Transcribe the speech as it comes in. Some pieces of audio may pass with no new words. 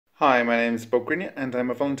Hi, my name is Bob Greenyer and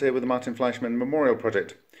I'm a volunteer with the Martin Fleischmann Memorial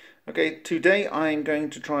Project. Okay, today I'm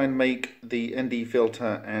going to try and make the ND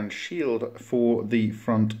filter and shield for the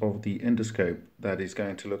front of the endoscope that is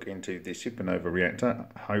going to look into the supernova reactor,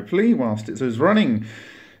 hopefully, whilst it is running.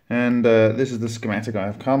 And this is the schematic I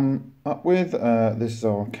have come up with. This is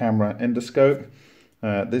our camera endoscope.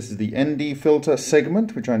 This is the ND filter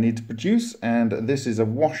segment which I need to produce, and this is a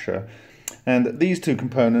washer. And these two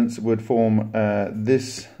components would form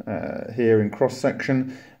this here in cross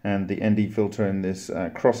section and the ND filter in this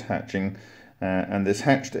cross hatching, and this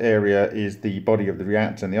hatched area is the body of the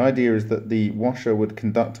reactor. And the idea is that the washer would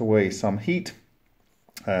conduct away some heat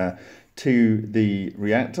to the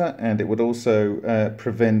reactor, and it would also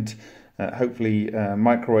prevent hopefully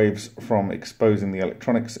microwaves from exposing the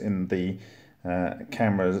electronics in the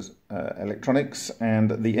camera's electronics,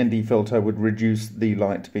 and the ND filter would reduce the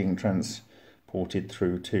light being transported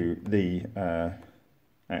through to the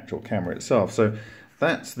actual camera itself. So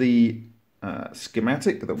that's the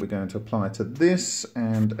schematic that we're going to apply to this,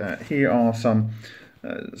 and here are some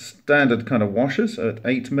standard kind of washers at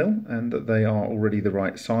 8mm, and they are already the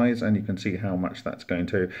right size, and you can see how much that's going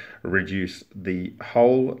to reduce the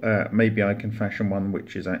hole. Maybe I can fashion one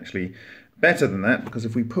which is actually better than that, because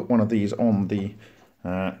if we put one of these on the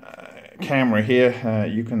camera here,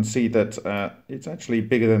 you can see that it's actually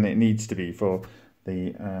bigger than it needs to be for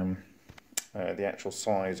the actual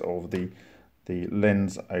size of the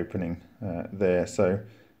lens opening there. So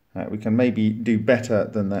we can maybe do better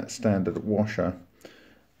than that standard washer.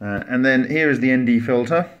 And then here is the ND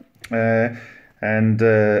filter, and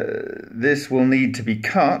this will need to be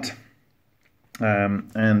cut.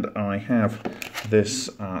 And I have this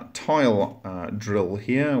tile drill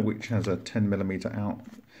here, which has a 10mm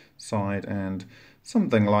outside and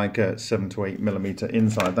something like a 7 to 8mm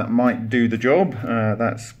inside. That might do the job.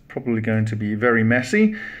 That's probably going to be very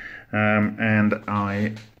messy. And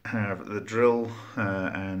I have the drill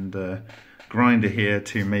and grinder here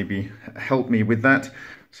to maybe help me with that.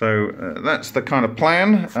 So that's the kind of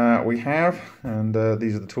plan we have, and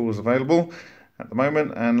these are the tools available at the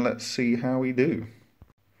moment, and let's see how we do.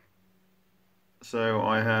 So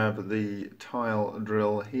I have the tile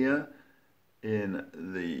drill here in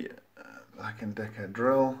the Black & Decker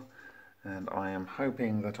drill, and I am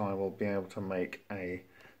hoping that I will be able to make a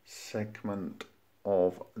segment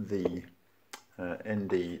of the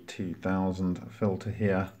ND2000 filter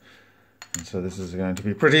here. And so this is going to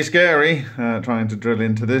be pretty scary, trying to drill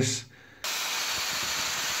into this.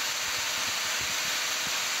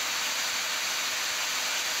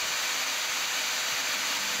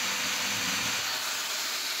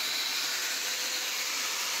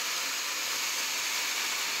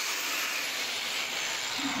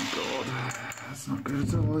 Oh God, that's not good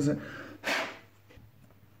at all, is it?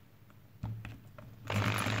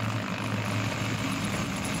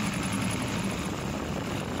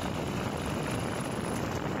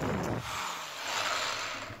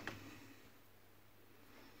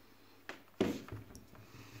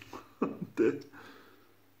 Did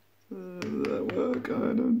that work?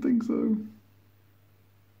 I don't think so.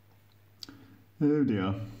 Oh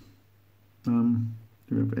dear. Do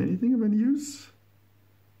we have anything of any use?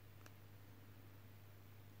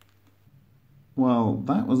 Well,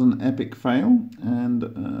 that was an epic fail,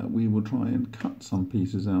 and we will try and cut some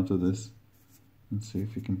pieces out of this and see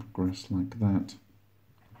if we can progress like that.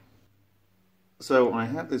 So I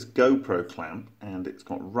have this GoPro clamp, and it's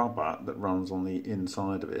got rubber that runs on the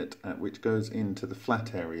inside of it, which goes into the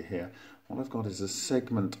flat area here. What I've got is a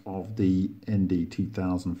segment of the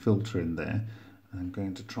ND2000 filter in there. I'm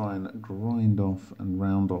going to try and grind off and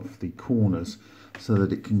round off the corners so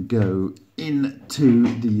that it can go into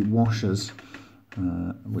the washers,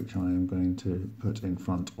 which I am going to put in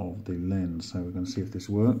front of the lens. So we're going to see if this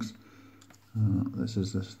works. This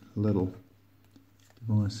is this little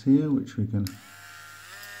device here which we can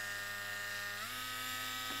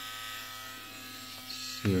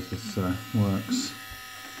see if this works.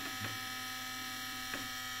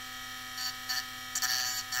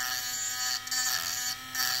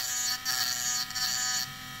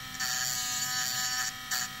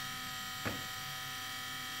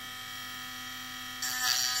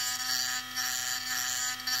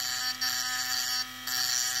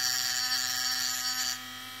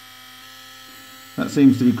 That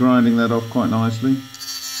seems to be grinding that off quite nicely.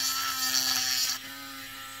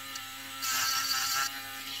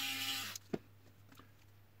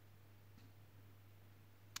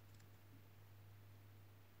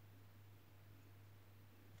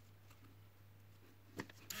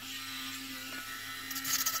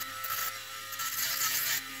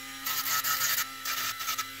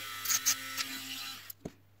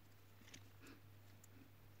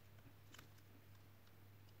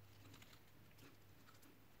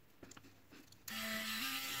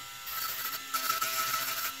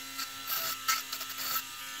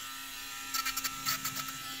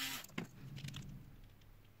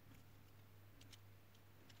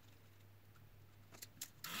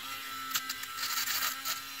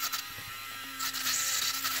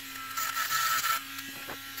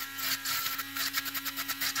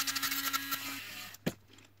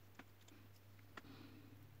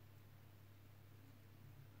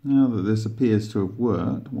 Now that this appears to have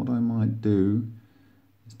worked, what I might do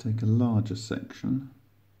is take a larger section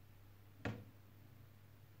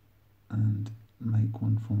and make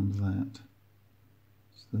one from that,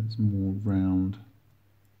 so that it's more round.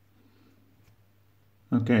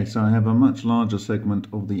 Okay, so I have a much larger segment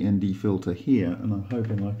of the ND filter here, and I'm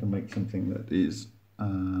hoping I can make something that is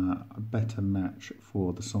a better match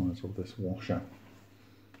for the size of this washer.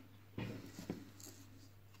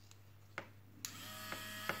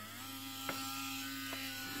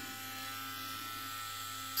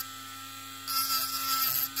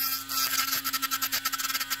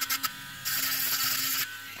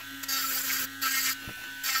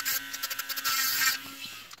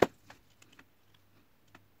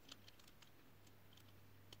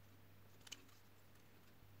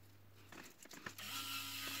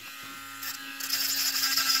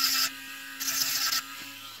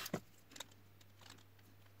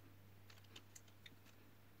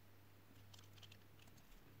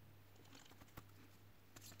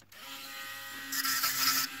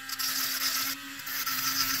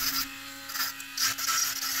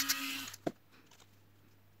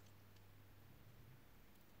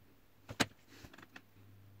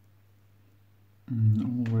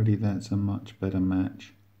 Already that's a much better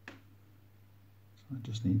match. So I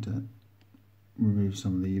just need to remove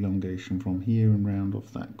some of the elongation from here and round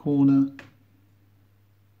off that corner,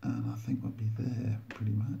 and I think we'll be there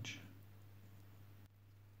pretty much.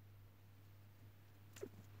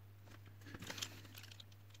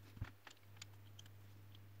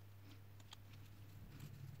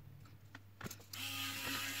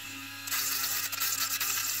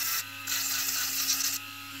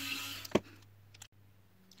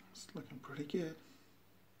 It's looking pretty good.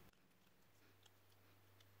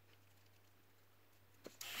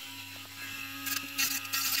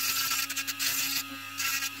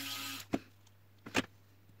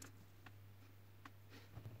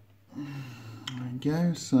 There we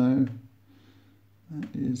go, so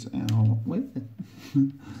that is our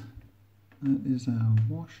that is our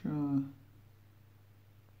washer,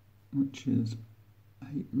 which is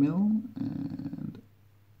 8mm, and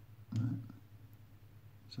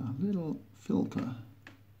that's our little filter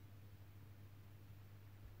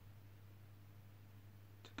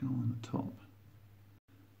to go on the top.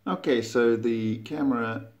 Okay, so the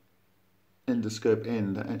camera endoscope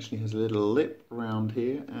end actually has a little lip round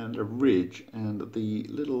here and a ridge, and the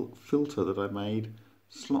little filter that I made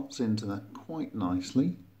slots into that quite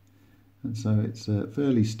nicely, and so it's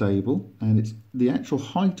fairly stable, and it's the actual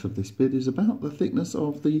height of this bit is about the thickness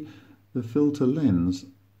of the filter lens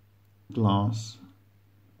glass,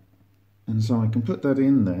 and so I can put that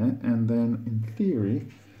in there, and then in theory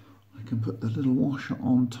I can put the little washer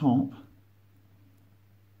on top,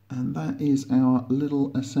 and that is our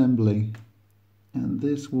little assembly. And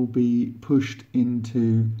this will be pushed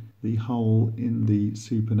into the hole in the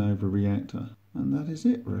supernova reactor. And that is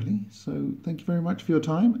it really. So thank you very much for your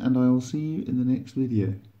time, and I will see you in the next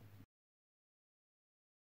video.